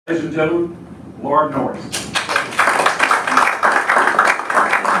Ladies and gentlemen, Loren Norris.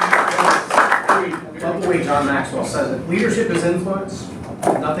 Love the way John Maxwell says it. Leadership is influence,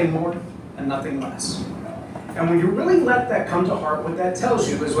 nothing more and nothing less. And when you really let that come to heart, what that tells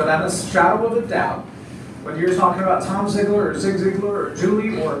you is without a shadow of a doubt, whether you're talking about Tom Ziglar or Zig Ziglar or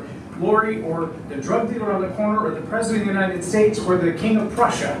Julie or Lori or the drug dealer on the corner or the President of the United States or the King of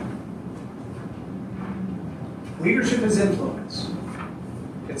Prussia, leadership is influence.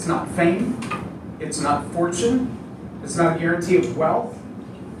 It's not fame. It's not fortune. It's not a guarantee of wealth.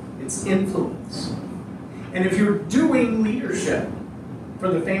 It's influence. And if you're doing leadership for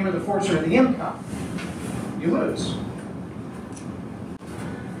the fame or the fortune or the income, you lose.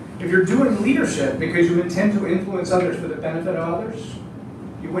 If you're doing leadership because you intend to influence others for the benefit of others,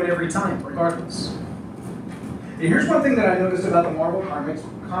 you win every time, regardless. And here's one thing that I noticed about the Marvel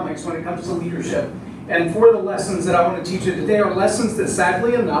comics when it comes to leadership. And four of the lessons that I want to teach you today are lessons that,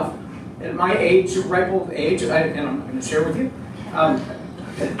 sadly enough, at my age, ripe old age, and I'm going to share with you,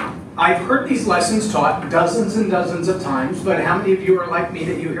 I've heard these lessons taught dozens and dozens of times, but how many of you are like me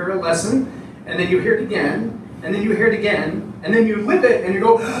that you hear a lesson, and then you hear it again, and then you hear it again, and then you live it, and you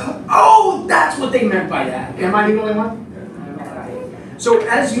go, oh, that's what they meant by that. Am I the only one? So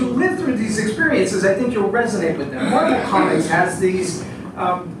as you live through these experiences, I think you'll resonate with them. Marvel Comics has these,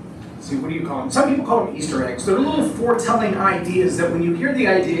 what do you call them? Some people call them Easter eggs. They're little foretelling ideas that when you hear the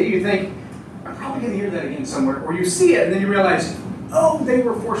idea, you think, I'm probably going to hear that again somewhere. Or you see it, and then you realize, oh, they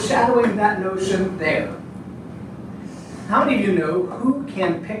were foreshadowing that notion there. How many of you know who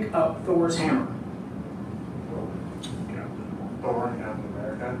can pick up Thor's hammer? Thor and Captain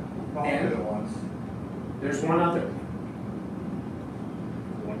America. And the ones. There's one other.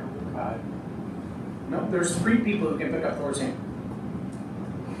 Wonder Woman. No, there's three people who can pick up Thor's hammer.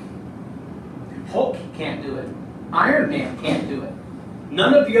 Hulk can't do it. Iron Man can't do it.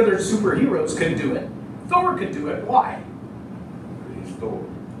 None of the other superheroes could do it. Thor could do it. Why? He's Thor.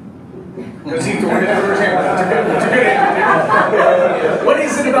 Because he Thor had Thor's hammer. That's a good answer. What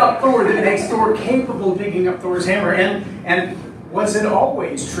is it about Thor that makes Thor capable of picking up Thor's hammer? And was it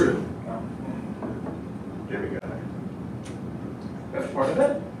always true? Jimmy guy. That's part of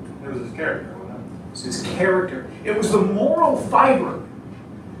it. It was his character, wasn't it? It was his character. It was the moral fiber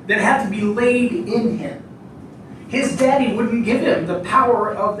that had to be laid in him. His daddy wouldn't give him the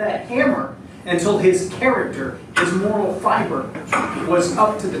power of that hammer until his character, his moral fiber, was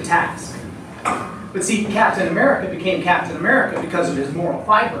up to the task. But see, Captain America became Captain America because of his moral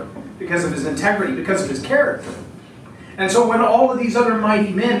fiber, because of his integrity, because of his character. And so when all of these other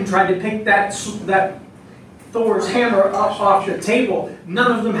mighty men tried to pick that Thor's hammer up off the table,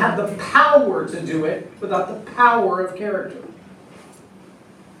 none of them had the power to do it without the power of character.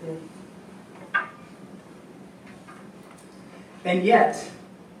 And yet,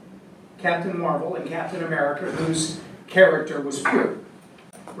 Captain Marvel and Captain America, whose character was pure,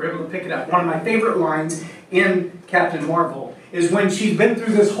 were able to pick it up. One of my favorite lines in Captain Marvel is when she's been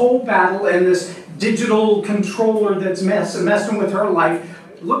through this whole battle and this digital controller that's messing with her life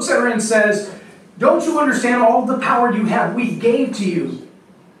looks at her and says, don't you understand all the power you have we gave to you?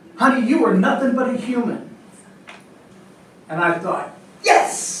 Honey, you are nothing but a human. And I thought,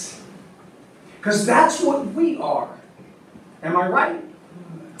 yes! Because that's what we are. Am I right?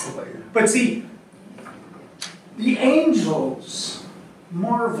 But see, the angels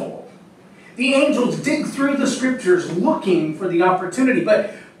marvel. The angels dig through the scriptures looking for the opportunity.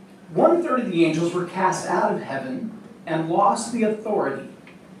 But 1/3 of the angels were cast out of heaven and lost the authority.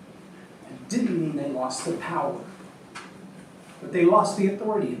 It didn't mean they lost the power, but they lost the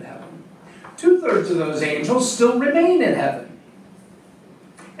authority of heaven. 2/3 of those angels still remain in heaven.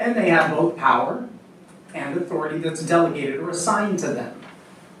 And they have both power and authority that's delegated or assigned to them.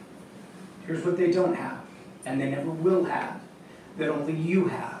 Here's what they don't have, and they never will have, that only you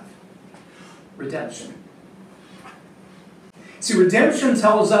have. Redemption. See, redemption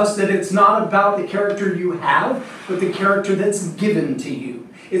tells us that it's not about the character you have, but the character that's given to you.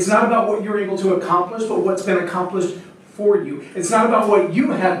 It's not about what you're able to accomplish, but what's been accomplished for you. It's not about what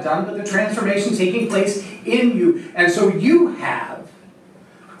you have done, but the transformation taking place in you. And so you have,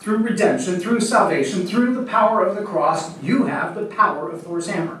 through redemption, through salvation, through the power of the cross, you have the power of Thor's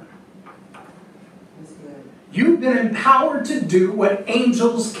hammer. You've been empowered to do what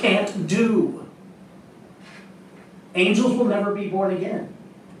angels can't do. Angels will never be born again.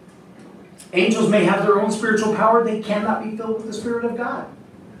 Angels may have their own spiritual power. They cannot be filled with the Spirit of God.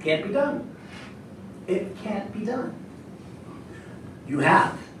 It can't be done. It can't be done. You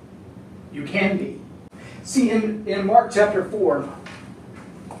have. You can be. See, in Mark chapter 4,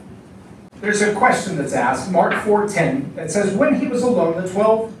 there's a question that's asked, Mark 4:10, that says, when he was alone, the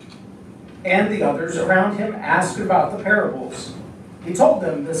 12 and the others around him asked about the parables. He told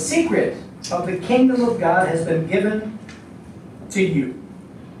them, "The secret of the kingdom of God has been given to you."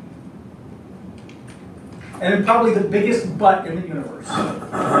 And then probably the biggest but in the universe.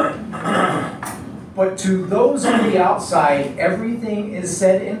 "But to those on the outside, everything is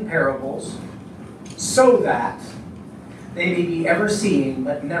said in parables, so that they may be ever seeing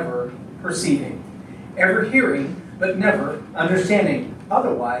but never perceiving, ever hearing but never understanding.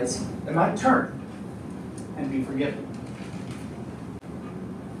 Otherwise, they might turn and be forgiven."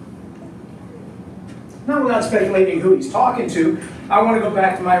 Now, without speculating who he's talking to, I want to go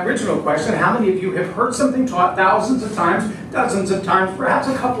back to my original question. How many of you have heard something taught thousands of times, dozens of times, perhaps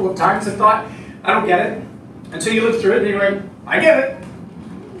a couple of times, and thought, "I don't get it." And so you look through it and you're like, "I get it."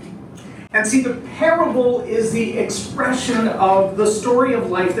 And see, the parable is the expression of the story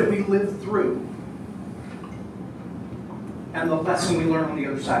of life that we live through and the lesson we learn on the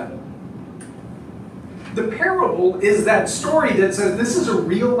other side of it. The parable is that story that says this is a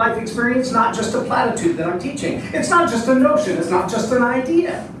real life experience, not just a platitude that I'm teaching. It's not just a notion. It's not just an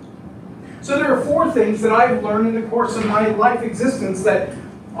idea. So there are 4 things that I've learned in the course of my life existence that,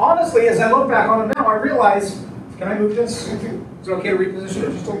 honestly, as I look back on them now, I realize, can I move this? Is it okay to reposition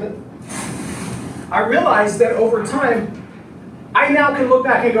it just a little bit? I realize that over time, I now can look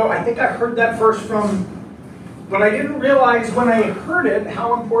back and go, I think I heard that first from, but I didn't realize when I heard it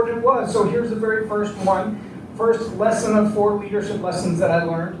how important it was. So here's the very first one. First lesson of 4 leadership lessons that I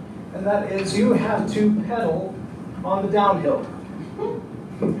learned, and that is you have to pedal on the downhill.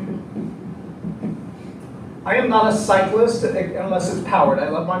 I am not a cyclist unless it's powered. I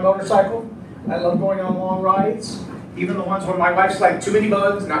love my motorcycle. I love going on long rides. Even the ones where my wife's like, "Too many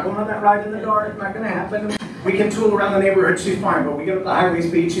bugs, not going on that ride in the dark, not going to happen." We can tool around the neighborhood, she's fine, but we get up to highway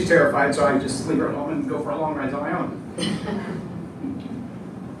speed, she's terrified, so I just leave her at home and go for a long ride on my own.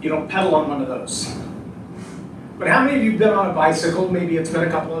 You don't pedal on one of those. But how many of you have been on a bicycle? Maybe it's been a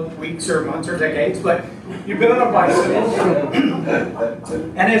couple of weeks or months or decades, but you've been on a bicycle.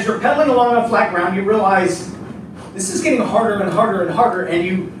 And as you're pedaling along on flat ground, you realize this is getting harder and harder and harder,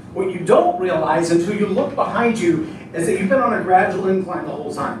 and what you don't realize until you look behind you is that you've been on a gradual incline the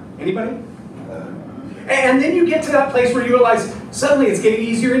whole time. Anybody? And then you get to that place where you realize suddenly it's getting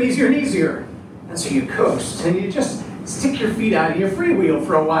easier and easier and easier. And so you coast and you just stick your feet out and you freewheel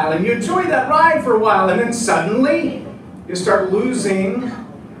for a while and you enjoy that ride for a while, and then suddenly you start losing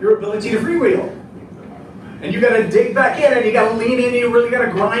your ability to freewheel. And you got to dig back in and you got to lean in and you really got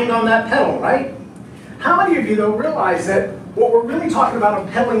to grind on that pedal, right? How many of you, though, realize that what we're really talking about on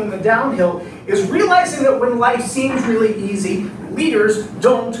pedaling in the downhill is realizing that when life seems really easy, leaders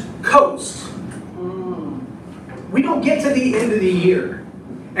don't coast. We don't get to the end of the year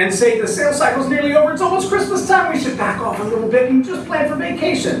and say the sales cycle's nearly over, it's almost Christmas time, we should back off a little bit and just plan for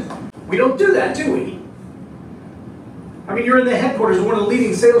vacation. We don't do that, do we? I mean, you're in the headquarters of one of the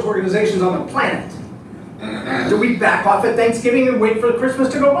leading sales organizations on the planet. Do we back off at Thanksgiving and wait for Christmas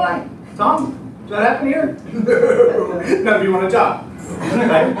to go by? Tom? Does that happen here? None of you want a job.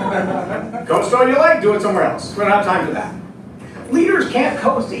 Coast all you like, do it somewhere else. We don't have time for that. Leaders can't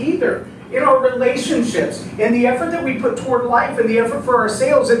coast either. In our relationships, in the effort that we put toward life, and the effort for our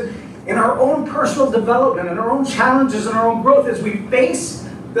sales, and in our own personal development, and our own challenges, and our own growth, as we face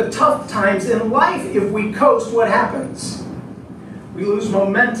the tough times in life, if we coast, what happens? We lose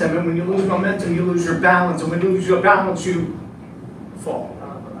momentum, and when you lose momentum, you lose your balance, and when you lose your balance, you fall.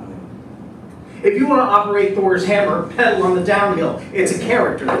 If you want to operate Thor's hammer, pedal on the downhill, it's a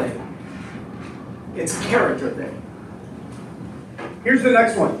character thing. It's a character thing. Here's the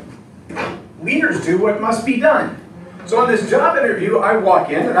next one. Leaders do what must be done. So on this job interview, I walk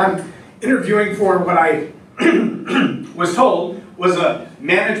in and I'm interviewing for what I was told was a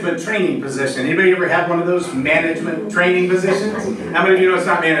management training position. Anybody ever had one of those management training positions? How many of you know it's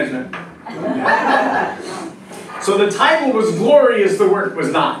not management? So the title was glorious, the work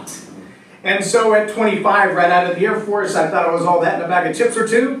was not. And so at 25, right out of the Air Force, I thought I was all that in a bag of chips or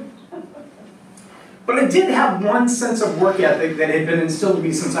two. But I did have one sense of work ethic that had been instilled in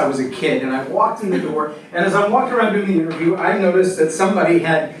me since I was a kid. And I walked in the door, and as I walked around doing the interview, I noticed that somebody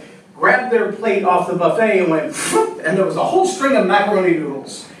had grabbed their plate off the buffet and went, and there was a whole string of macaroni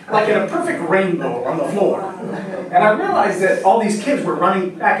noodles, like in a perfect rainbow on the floor. And I realized that all these kids were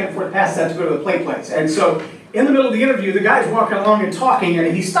running back and forth past that to go to the play place. And so in the middle of the interview, the guy's walking along and talking,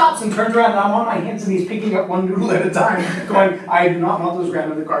 and he stops and turns around, and I'm on my hands, and he's picking up one noodle at a time, going, I do not want those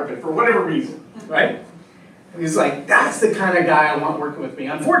ground on the carpet, for whatever reason, right? And he's like, that's the kind of guy I want working with me.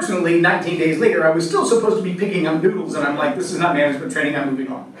 Unfortunately, 19 days later, I was still supposed to be picking up noodles, and I'm like, this is not management training, I'm moving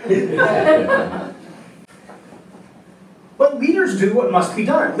on. But leaders do what must be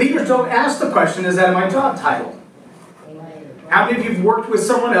done. Leaders don't ask the question, is that my job title? How many of you have worked with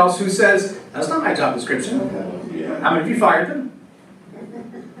someone else who says, that's not my job description? How many of you fired them?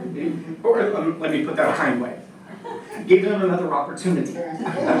 Or let me put that a kind way. Gave them another opportunity.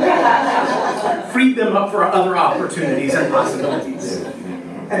 Freed them up for other opportunities and possibilities.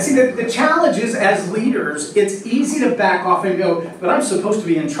 And see, the challenge is, as leaders, it's easy to back off and go, but I'm supposed to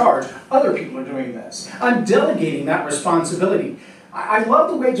be in charge. Other people are doing this. I'm delegating that responsibility. I love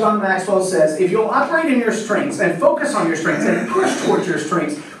the way John Maxwell says, if you'll operate in your strengths and focus on your strengths and push towards your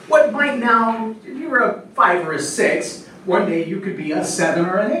strengths, what might now, if you were a 5 or a 6, one day you could be a 7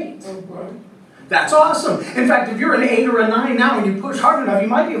 or an 8. That's awesome. In fact, if you're an 8 or a 9 now and you push hard enough, you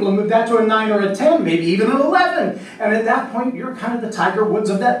might be able to move that to a 9 or a 10, maybe even an 11. And at that point, you're kind of the Tiger Woods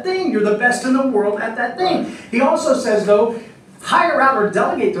of that thing. You're the best in the world at that thing. He also says, though, hire out or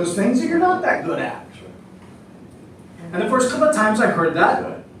delegate those things that you're not that good at. And the first couple of times I heard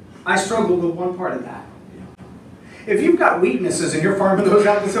that, I struggled with one part of that. If you've got weaknesses and you're farming those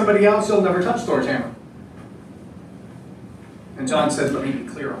out to somebody else, you'll never touch Thor's hammer. And John says, let me be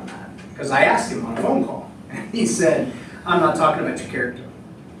clear on that. Because I asked him on a phone call, and he said, I'm not talking about your character.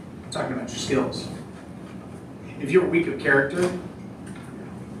 I'm talking about your skills. If you're weak of character,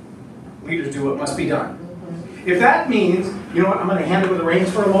 leaders do what must be done. If that means, you know what, I'm going to hand over the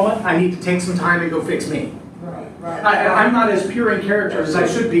reins for a moment, I need to take some time and go fix me. I'm not as pure in character as I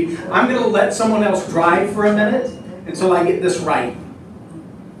should be. I'm going to let someone else drive for a minute until I get this right.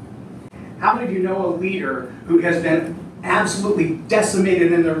 How many of you know a leader who has been absolutely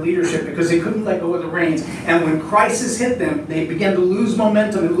decimated in their leadership because they couldn't let go of the reins, and when crisis hit them, they began to lose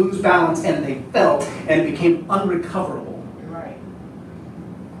momentum and lose balance, and they fell and it became unrecoverable? Right.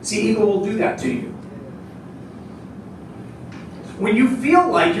 See, ego will do that to you. When you feel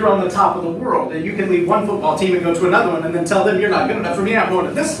like you're on the top of the world and you can leave one football team and go to another one and then tell them you're not good enough for me, I'm going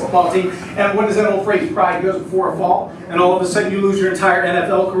to this football team, and what is that old phrase, pride goes before a fall, and all of a sudden you lose your entire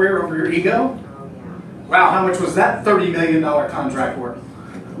NFL career over your ego? Wow, how much was that $30 million contract worth?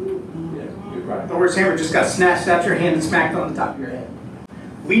 Norris hammer just got snatched out your hand and smacked on the top of your head.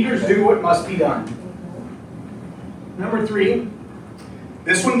 Leaders do what must be done. Number 3,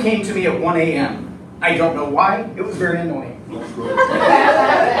 this one came to me at 1 a.m. I don't know why, it was very annoying.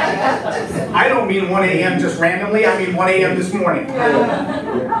 I don't mean 1 a.m. just randomly, I mean 1 a.m. this morning.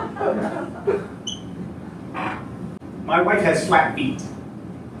 My wife has flat feet,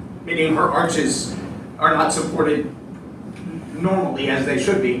 meaning her arches are not supported normally as they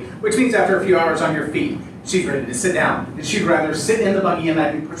should be, which means after a few hours on your feet, she's ready to sit down. And she'd rather sit in the buggy and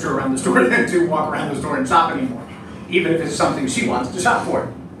let me push her around the store than to walk around the store and shop anymore, even if it's something she wants to shop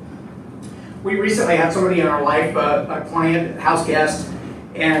for. We recently had somebody in our life, a client, house guest,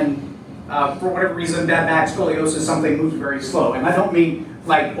 and for whatever reason, bad back, scoliosis, something moves very slow. And I don't mean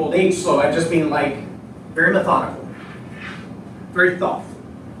like old age slow, I just mean like very methodical, very thoughtful.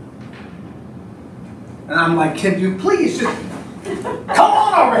 And I'm like, can you please just, come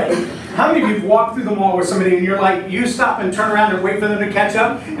on already. How many of you have walked through the mall with somebody and you're like, you stop and turn around and wait for them to catch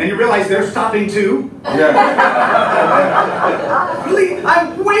up, and you realize they're stopping too? Yeah. Really,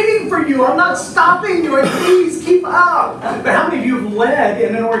 I'm waiting for you. I'm not stopping you. Please keep up. But how many of you have led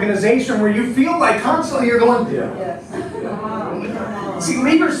in an organization where you feel like constantly you're going, Yes. see,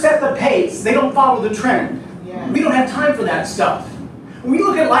 leaders set the pace. They don't follow the trend. We don't have time for that stuff. We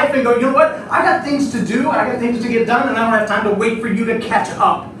look at life and go, you know what? I got things to do. I got things to get done, and I don't have time to wait for you to catch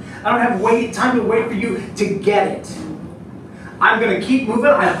up. I don't have time to wait for you to get it. I'm going to keep moving.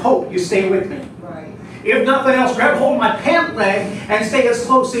 I hope you stay with me. Right. If nothing else, grab hold of my pant leg and stay as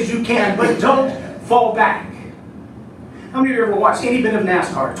close as you can, but don't fall back. How many of you ever watched any bit of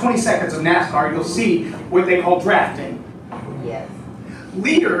NASCAR? 20 seconds of NASCAR, you'll see what they call drafting. Yes.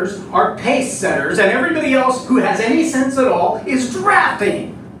 Leaders are pace setters, and everybody else who has any sense at all is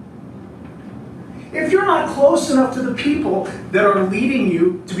drafting. If you're not close enough to the people that are leading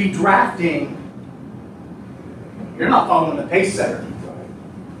you to be drafting, you're not following the pace setter.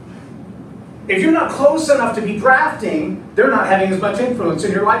 If you're not close enough to be drafting, they're not having as much influence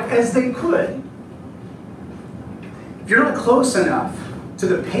in your life as they could. If you're not close enough to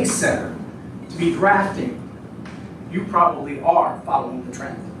the pace setter to be drafting, you probably are following the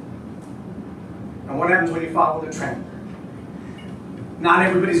trend. And what happens when you follow the trend? Not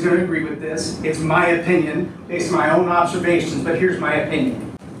everybody's going to agree with this. It's my opinion, based on my own observations, but here's my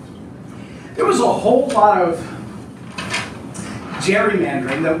opinion. There was a whole lot of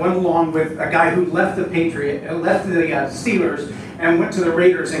gerrymandering that went along with a guy who left the Steelers and went to the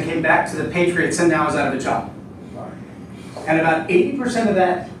Raiders and came back to the Patriots and now is out of a job. And about 80% of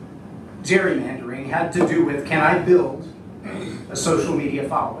that gerrymandering had to do with, can I build a social media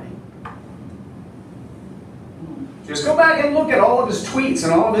following. Just go back and look at all of his tweets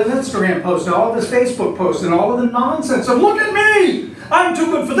and all of his Instagram posts and all of his Facebook posts and all of the nonsense of, look at me! I'm too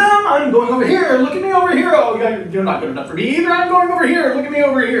good for them, I'm going over here, look at me over here. Oh, you're not good enough for me either, I'm going over here, look at me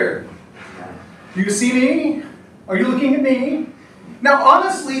over here. You see me? Are you looking at me? Now,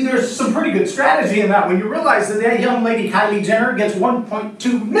 honestly, there's some pretty good strategy in that when you realize that that young lady, Kylie Jenner, gets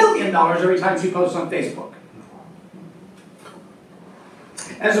 $1.2 million every time she posts on Facebook.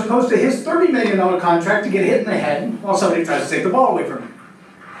 As opposed to his $30 million contract to get hit in the head while somebody tries to take the ball away from him.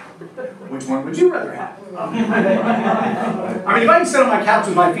 Which one would you rather have? I mean, if I can sit on my couch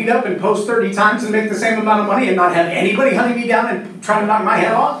with my feet up and post 30 times and make the same amount of money and not have anybody hunting me down and trying to knock my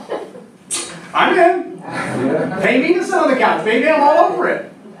head off, I'm in. Pay me to sit on the couch. Maybe I'm all over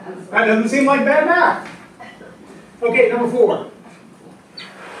it. That doesn't seem like bad math. Okay, number 4.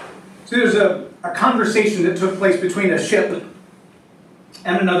 So there's a conversation that took place between a ship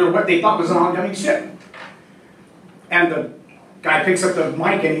and another, what they thought was an oncoming ship. And the guy picks up the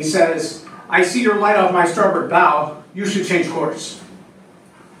mic and he says, I see your light off my starboard bow. You should change course.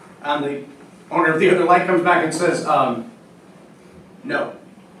 And the owner of the other light comes back and says, no.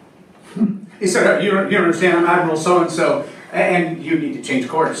 He said, you don't understand, I'm Admiral so-and-so, and you need to change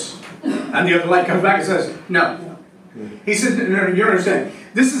course. And the other light comes back and says, no. He said, no, you don't understand.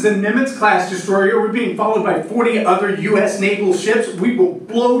 This is a Nimitz-class destroyer. We're being followed by 40 other U.S. naval ships. We will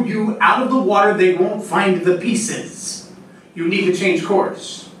blow you out of the water. They won't find the pieces. You need to change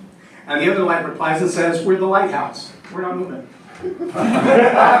course. And the other light replies and says, we're the lighthouse. We're not moving.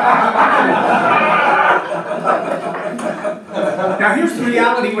 Now here's the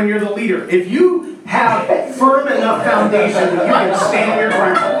reality when you're the leader. If you have firm enough foundation that you can stand your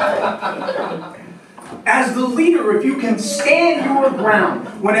ground. As the leader, if you can stand your ground,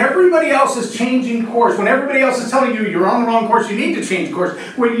 when everybody else is changing course, when everybody else is telling you you're on the wrong course, you need to change course,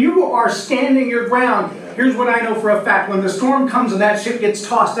 when you are standing your ground, here's what I know for a fact. When the storm comes and that ship gets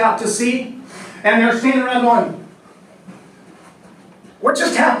tossed out to sea, and they're standing around going, what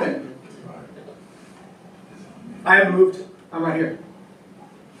just happened? I haven't moved. I'm right here.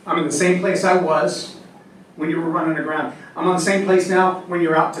 I'm in the same place I was when you were running aground. I'm on the same place now when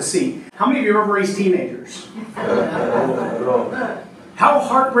you're out to sea. How many of you ever raised teenagers? How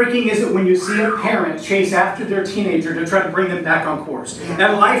heartbreaking is it when you see a parent chase after their teenager to try to bring them back on course?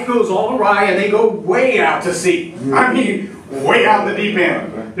 And life goes all awry and they go way out to sea. I mean, way out in the deep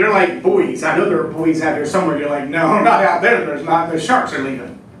end. They're like buoys. I know there are buoys out here somewhere. You're like, no, not out there. There's not. The sharks are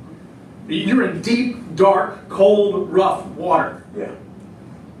leaving. You're in deep, dark, cold, rough water. Yeah.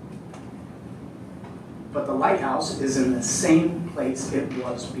 But the lighthouse is in the same place it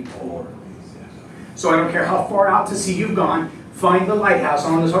was before. So I don't care how far out to sea you've gone, find the lighthouse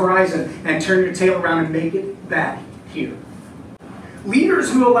on the horizon and turn your tail around and make it back here.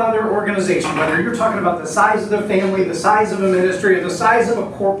 Leaders who allow their organization, whether you're talking about the size of their family, the size of a ministry, or the size of a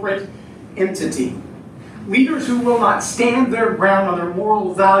corporate entity, leaders who will not stand their ground on their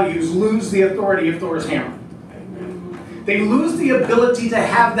moral values lose the authority of Thor's hammer. They lose the ability to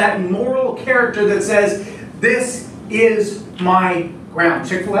have that moral character that says, this is my ground.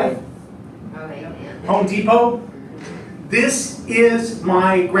 Chick-fil-A? Home Depot? This is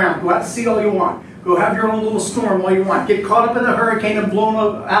my ground. Go out to sea all you want. Go have your own little storm all you want. Get caught up in the hurricane and blown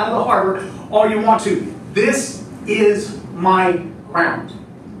out of the harbor all you want to. This is my ground.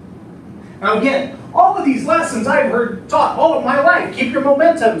 Now again, all of these lessons I've heard taught all of my life. Keep your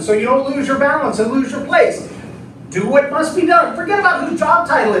momentum so you don't lose your balance and lose your place. Do what must be done. Forget about whose job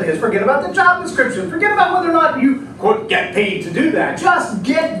title it is. Forget about the job description. Forget about whether or not you, quote, get paid to do that. Just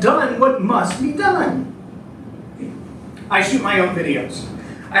get done what must be done. I shoot my own videos.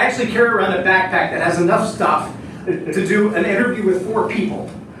 I actually carry around a backpack that has enough stuff to do an interview with 4 people.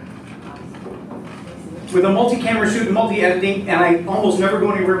 With a multi-camera shoot and multi-editing, and I almost never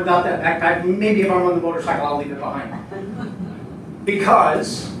go anywhere without that backpack. Maybe if I'm on the motorcycle, I'll leave it behind.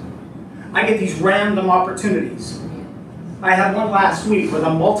 Because I get these random opportunities. I had one last week with a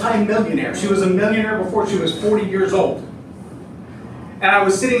multi-millionaire. She was a millionaire before she was 40 years old. And I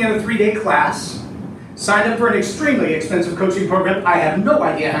was sitting in a 3-day class, signed up for an extremely expensive coaching program. I have no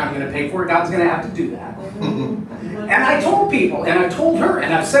idea how I'm going to pay for it. God's going to have to do that. And I told people, and I told her,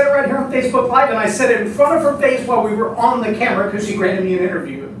 and I've said it right here on Facebook Live, and I said it in front of her face while we were on the camera because she granted me an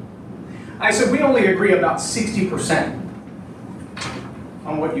interview. I said, we only agree about 60%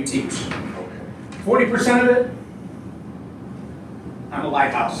 on what you teach. 40% of it, I'm a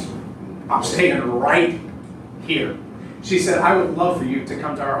lighthouse. I'm staying right here. She said, I would love for you to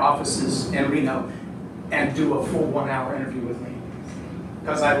come to our offices in Reno and do a full 1-hour interview with me.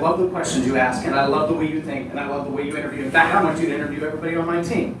 because I love the questions you ask, and I love the way you think, and I love the way you interview. In fact, I want you to interview everybody on my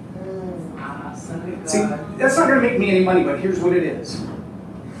team. See, that's not going to make me any money, but here's what it is.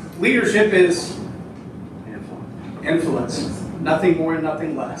 Leadership is influence. Nothing more and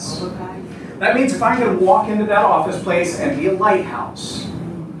nothing less. That means if I'm going to walk into that office place and be a lighthouse,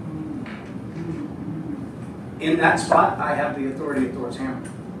 in that spot, I have the authority of Thor's hammer.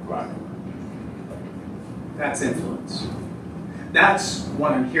 Right. That's influence. That's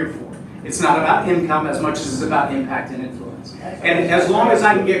what I'm here for. It's not about income as much as it's about impact and influence. And as long as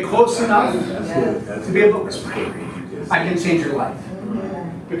I can get close enough to be able to whisper, I can change your life.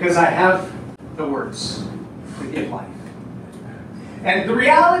 Because I have the words to give life. And the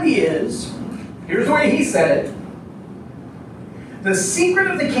reality is, here's the way he said it, the secret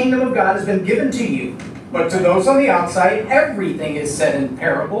of the kingdom of God has been given to you, but to those on the outside, everything is said in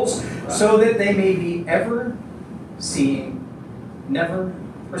parables, so that they may be ever seeing, never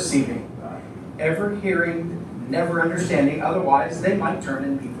perceiving, ever hearing, never understanding, otherwise they might turn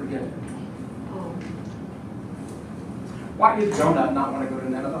and be forgiven. Why did Jonah not want to go to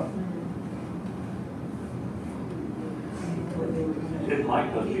Nineveh? Didn't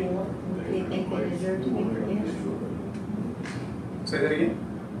like those people. They think they deserve to be forgiven. Say that again?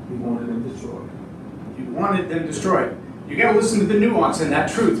 He wanted them destroyed. You wanted them destroyed. You got to listen to the nuance in that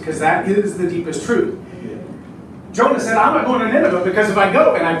truth, because that is the deepest truth. Jonah said, I'm not going to Nineveh because if I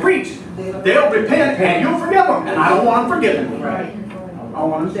go and I preach, they'll repent and you'll forgive them. And I don't want them forgiven. Right. I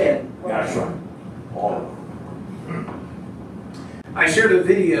want them dead. That's right. All of them. I shared a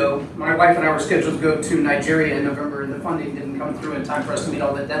video. My wife and I were scheduled to go to Nigeria in November, and the funding didn't come through in time for us to meet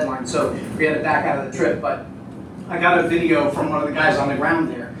all the deadlines, so we had to back out of the trip. But I got a video from one of the guys on the ground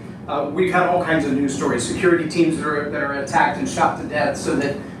there. We've had all kinds of news stories. Security teams that are attacked and shot to death so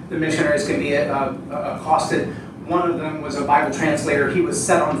that the missionaries can be accosted. One of them was a Bible translator. He was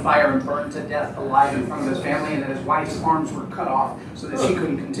set on fire and burned to death alive in front of his family, and then his wife's arms were cut off so that she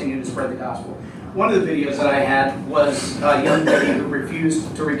couldn't continue to spread the gospel. One of the videos that I had was a young lady who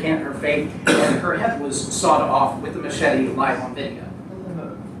refused to recant her faith, and her head was sawed off with a machete live on video.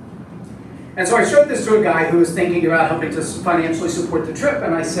 And so I showed this to a guy who was thinking about helping to financially support the trip,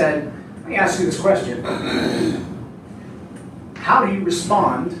 and I said, let me ask you this question. How do you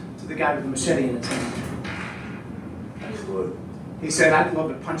respond to the guy with the machete in his hand? He said, I'd love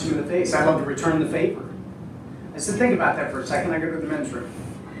to punch him in the face. I'd love to return the favor. I said, think about that for a second. I go to the men's room.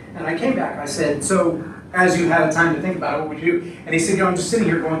 And I came back. I said, so as you had a time to think about it, what would you do? And he said, I'm just sitting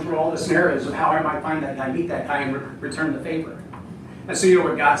here going through all the scenarios of how I might find that guy, meet that guy, and return the favor. I said, you know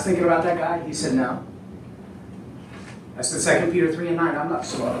what God's thinking about that guy? He said, no. I said, 2 Peter 3:9, I'm not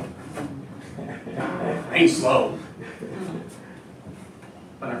slow. I ain't slow.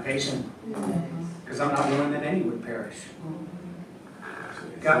 But I'm patient. Because I'm not willing that any would perish.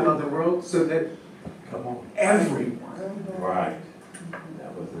 God loved the world so that everyone, Right.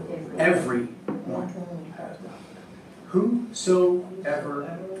 everyone,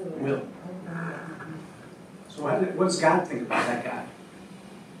 whosoever will. So what does God think about that guy?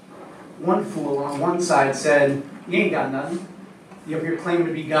 One fool on one side said, you ain't got nothing. You up here claiming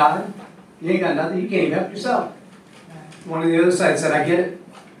to be God. You ain't got nothing. You can't even help yourself. One on the other side said, I get it.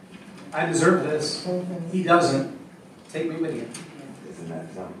 I deserve this. He doesn't. Take me with you.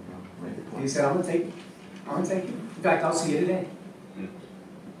 He said, I'm going to take you. I'm going to take you. In fact, I'll see you today.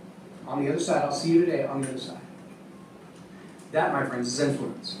 On the other side, I'll see you today on the other side. That, my friends, is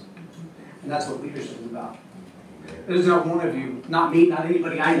influence. And that's what leadership is about. There's not one of you, not me, not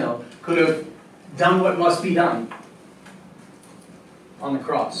anybody I know, could have done what must be done on the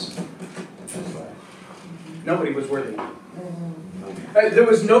cross. Nobody was worthy. There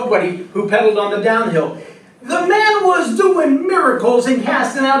was nobody who pedaled on the downhill. The man was doing miracles and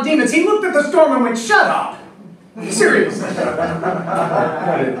casting out demons. He looked at the storm and went, shut up. Serious. And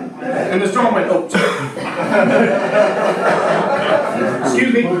the storm went, oh.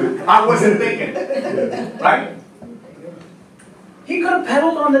 Excuse me, I wasn't thinking. Right? He could have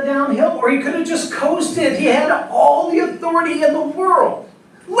pedaled on the downhill, or he could have just coasted. He had all the authority in the world.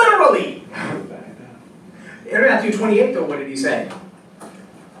 Literally. In Matthew 28, though, what did he say?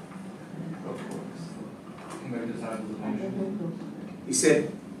 He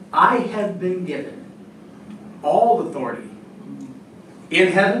said, I have been given all authority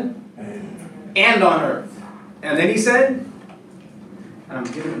in heaven and on earth. And then he said, and I'm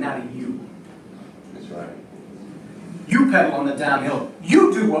giving it now to you. That's right. You pedal on the downhill.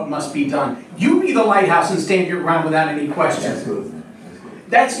 You do what must be done. You be the lighthouse and stand your ground without any question.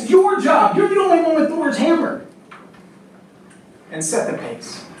 That's your job. You're the only one with Thor's hammer. And set the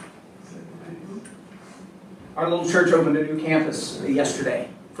pace. Our little church opened a new campus yesterday,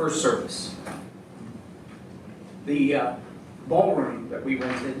 first service. The ballroom that we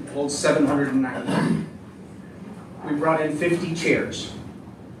rented holds 790. We brought in 50 chairs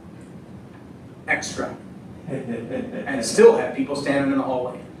extra and still had people standing in the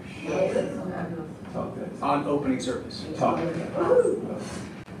hallway on opening service.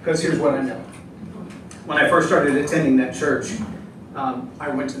 Because here's what I know. When I first started attending that church, I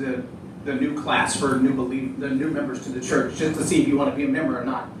went to the new class for the new members to the church, just to see if you want to be a member or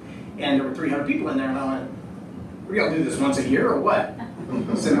not. And there were 300 people in there, and I went, "We all do this once a year or what?"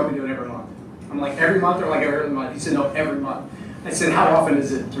 He said, "No, we do it every month." I'm like, "Every month or like every other month?" He said, "No, every month." I said, "How often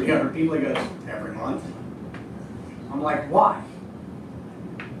is it? 300 people?" He goes, "Every month." I'm like, "Why?"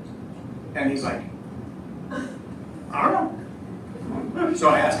 And he's like, "I don't know." So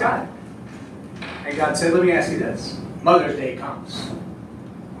I asked God. And God said, "Let me ask you this. Mother's Day comes.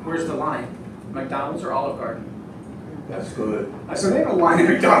 Where's the line? McDonald's or Olive Garden?" That's good. I said, "Ain't no line at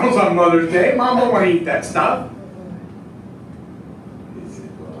McDonald's on Mother's Day. Mom won't want to eat that stuff."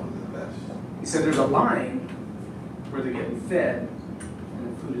 He said, "There's a line where they're getting fed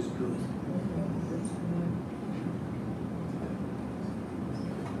and the food is good."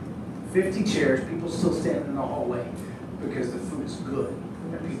 "50 chairs, people still standing in the hallway because the food is good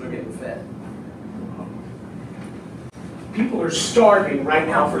and people are getting fed." People are starving right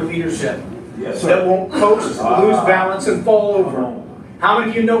now for leadership Yes, that sir. won't coast, lose balance, and fall over. How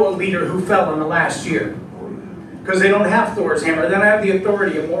many of you know a leader who fell in the last year? Because they don't have Thor's hammer. They don't have the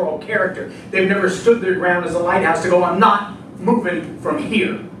authority of moral character. They've never stood their ground as a lighthouse to go, "I'm not moving from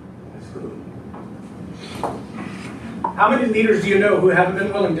here." That's good. How many leaders do you know who haven't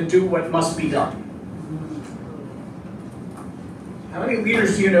been willing to do what must be done? How many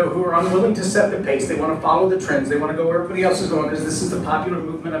leaders do you know who are unwilling to set the pace? They want to follow the trends. They want to go where everybody else is going because this is the popular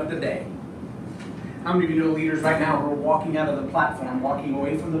movement of the day. How many of you know leaders right now who are walking out of the platform, walking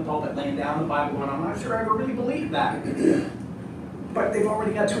away from the pulpit, laying down the Bible, going, "I'm not sure I ever really believe that." But they've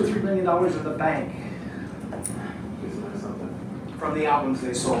already got $2 or $3 million in the bank Isn't that something? from the albums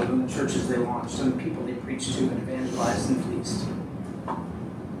they sold and the churches they launched and the people they preached to and evangelized and fleeced.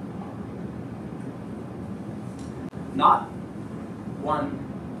 Not one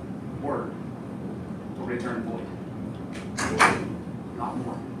word will return void. Not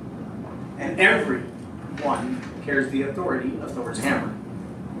one. And everyone carries the authority of Thor's hammer.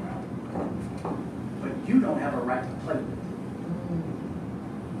 But you don't have a right to play with it.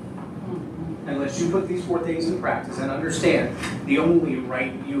 Unless you put these 4 things in practice and understand the only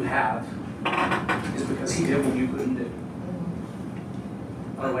right you have is because he did what you couldn't do.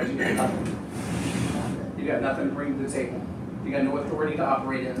 Otherwise you got nothing. You got nothing to bring to the table. You got no authority to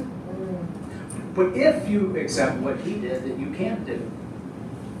operate in. But if you accept what he did that you can't do,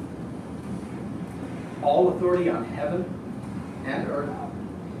 all authority on heaven and earth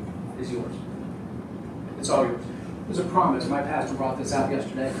is yours. It's all yours. There's a promise. My pastor brought this out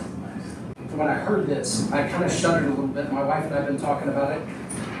yesterday. When I heard this, I kind of shuddered a little bit. My wife and I have been talking about it.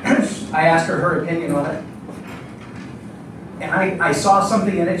 I asked her opinion on it. And I saw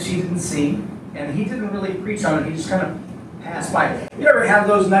something in it she didn't see. And he didn't really preach on it. He just kind of passed by. You ever have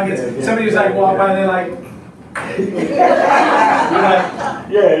those nuggets? Somebody's like walk by and they're like, you're like,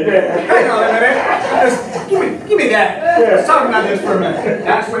 hang on a minute. Just give me that. Let's talk about this for a minute.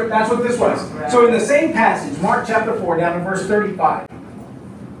 That's what this was. So in the same passage, Mark chapter 4, down in verse 35,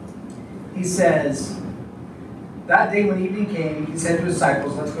 he says, that day when evening came, he said to his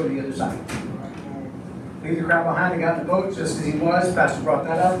disciples, let's go to the other side. Leave the crowd behind. They got in the boat just as he was. Pastor brought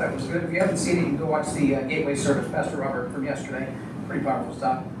that up. That was good. If you haven't seen it, you can go watch the Gateway service, Pastor Robert, from yesterday. Pretty powerful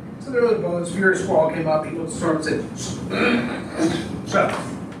stuff. So there were the boats. Furious squall came up. People stormed said, shut up.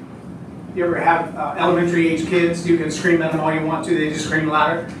 You ever have elementary age kids? You can scream at them all you want to. They just scream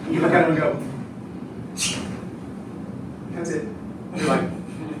louder. You look at them and go, that's it. You're like,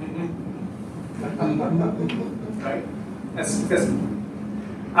 right? That's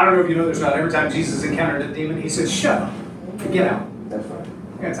I don't know if you know this or not. Every time Jesus encountered a demon, he said, shut up. Get out. That's right.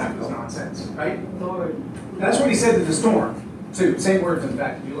 You got time for this nonsense, right? Lord. That's what he said to the storm, too. Same words, in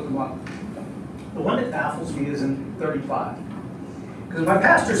fact, if you look them up. The one that baffles me is in 35. Because my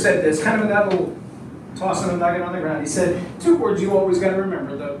pastor said this, kind of in that little tossing a nugget on the ground. He said, 2 words you always got to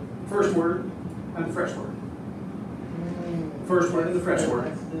remember, the first word and the fresh word. First word and the fresh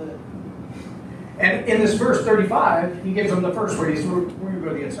word. And in this verse 35, he gives them the first word. He says, we're going to go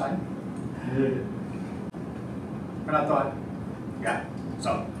to the inside. And I thought, yeah,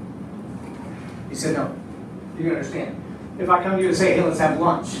 so. He said, no, you understand. If I come to you and say, hey, let's have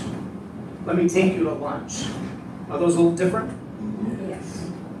lunch. Let me take you to lunch. Are those a little different?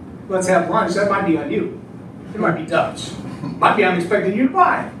 Yes. Let's have lunch. That might be on you. It might be Dutch. Might be I'm expecting you to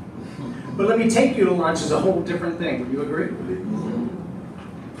buy it. But let me take you to lunch is a whole different thing. Would you agree?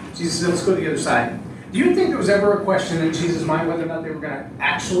 Jesus said, let's go to the other side. Do you think there was ever a question in Jesus' mind whether or not they were going to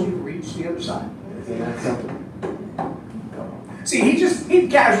actually reach the other side? Isn't that simple? See, he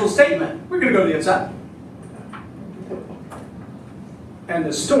casual statement. We're going to go to the other side. And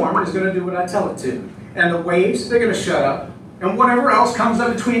the storm is going to do what I tell it to. And the waves, they're going to shut up. And whatever else comes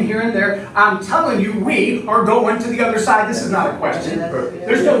up between here and there, I'm telling you, we are going to the other side. This is not a question.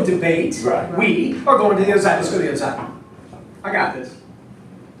 There's no debate. Right. We are going to the other side. Let's go to the other side. I got this.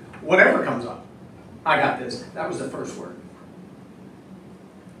 Whatever comes up, I got this. That was the first word.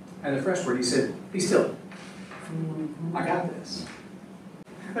 And the first word, he said, be still. I got this.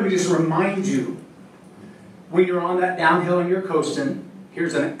 Let me just remind you, when you're on that downhill and you're coasting,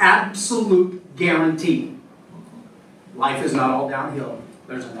 here's an absolute guarantee. Life is not all downhill.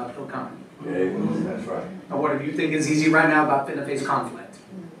 There's an uphill coming. Yeah, that's right. And what if you think is easy right now about face conflict?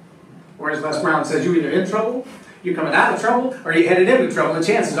 Whereas Les Brown says you're either in trouble, you're coming out of trouble, or you're headed into trouble. The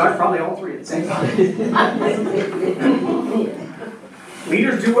chances are probably all three at the same time.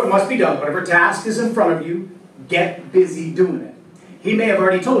 Leaders do what must be done. Whatever task is in front of you, get busy doing it. He may have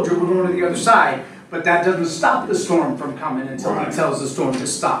already told you we're going to the other side, but that doesn't stop the storm from coming until he tells the storm to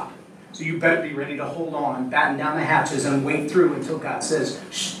stop. So you better be ready to hold on, batten down the hatches, and wait through until God says,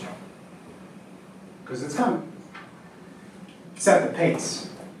 shh. Because it's coming. Set the pace.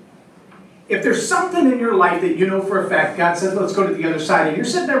 If there's something in your life that you know for a fact, God says, let's go to the other side, and you're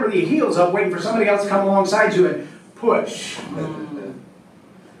sitting there with your heels up waiting for somebody else to come alongside you and push.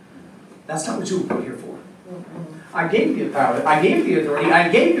 That's not what you were put here for. I gave you the power. I gave you the authority. I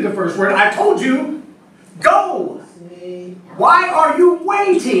gave you the first word. I told you, go. Why are you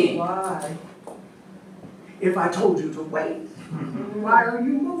waiting? Why? If I told you to wait, why are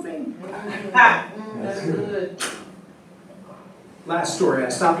you moving? That's good. Last story, I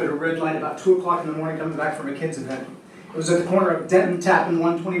stopped at a red light about 2 o'clock in the morning coming back from a kids event. It was at the corner of Denton Tap and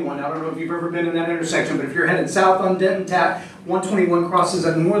 121. I don't know if you've ever been in that intersection, but if you're headed south on Denton Tap, 121 crosses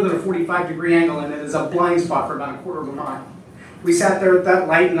at more than a 45-degree angle, and it is a blind spot for about a quarter of a mile. We sat there at that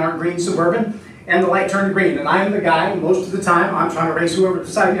light in our green Suburban, and the light turned green, and I'm the guy, most of the time, I'm trying to race whoever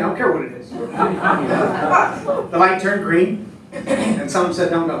beside me, I don't care what it is. The light turned green, and someone said,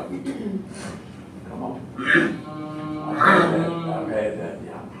 don't go. Come on. I've had that,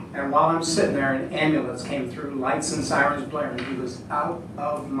 yeah. And while I'm sitting there, an ambulance came through, lights and sirens blaring. He was out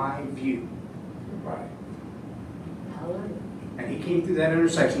of my view. Right. And he came through that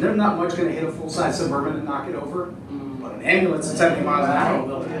intersection. There's not much going to hit a full-size Suburban and knock it over, but an ambulance at 70 miles an hour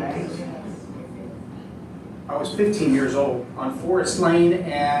will. I was 15 years old on Forest Lane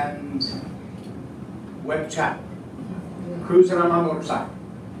and Webb Chapel, cruising on my motorcycle.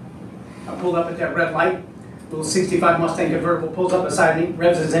 I pulled up at that red light. Little 65 Mustang convertible pulls up beside me,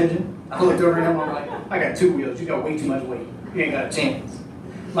 revs his engine. I looked over at him, I'm like, I got two wheels, you got way too much weight. You ain't got a chance.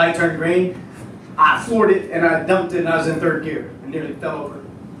 Light turned green, I floored it and I dumped it and I was in third gear. I nearly fell over.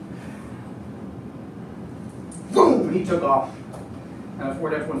 Boom, and he took off. And a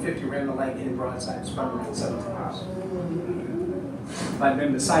Ford F-150 ran the light, hit him broadside, spun around 7 times. If I'd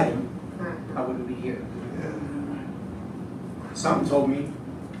been beside him, I wouldn't be here. Something told me,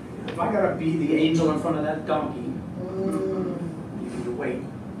 if I gotta be the angel in front of that donkey, you need to wait,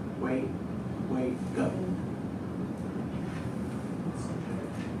 go.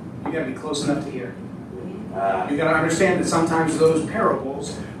 You gotta be close enough to hear. You gotta understand that sometimes those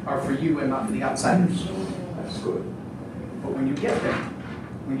parables are for you and not for the outsiders. That's good. But when you get them,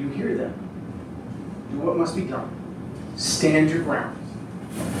 when you hear them, do what must be done. Stand your ground.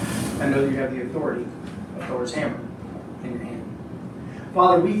 And know that you have the authority of Thor's hammer in your hand.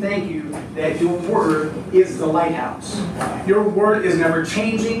 Father, we thank you that your word is the lighthouse. Your word is never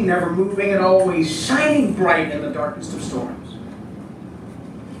changing, never moving, and always shining bright in the darkest of storms.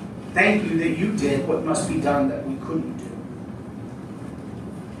 Thank you that you did what must be done that we couldn't do.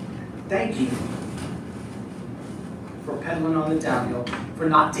 Thank you for pedaling on the downhill, for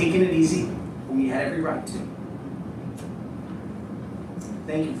not taking it easy when we had every right to.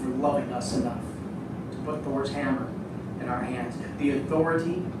 Thank you for loving us enough to put Thor's hammer in our hands, the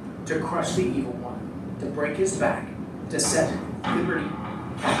authority to crush the evil one, to break his back, to set liberty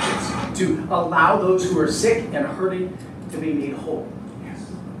captives, to allow those who are sick and hurting to be made whole.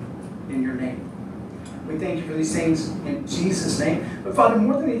 Yes. In your name. We thank you for these things in Jesus' name. But Father,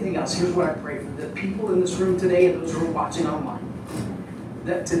 more than anything else, here's what I pray for the people in this room today and those who are watching online.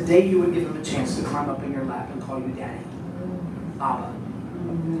 That today you would give them a chance to climb up in your lap and call you Daddy. Abba.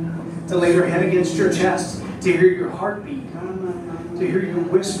 To lay their head against your chest, to hear your heartbeat, to hear you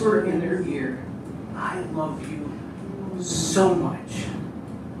whisper in their ear, I love you so much.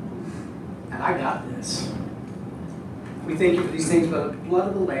 And I got this. We thank you for these things by the blood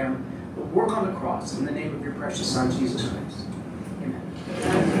of the Lamb, the work on the cross, in the name of your precious Son, Jesus Christ.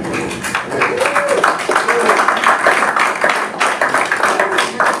 Amen.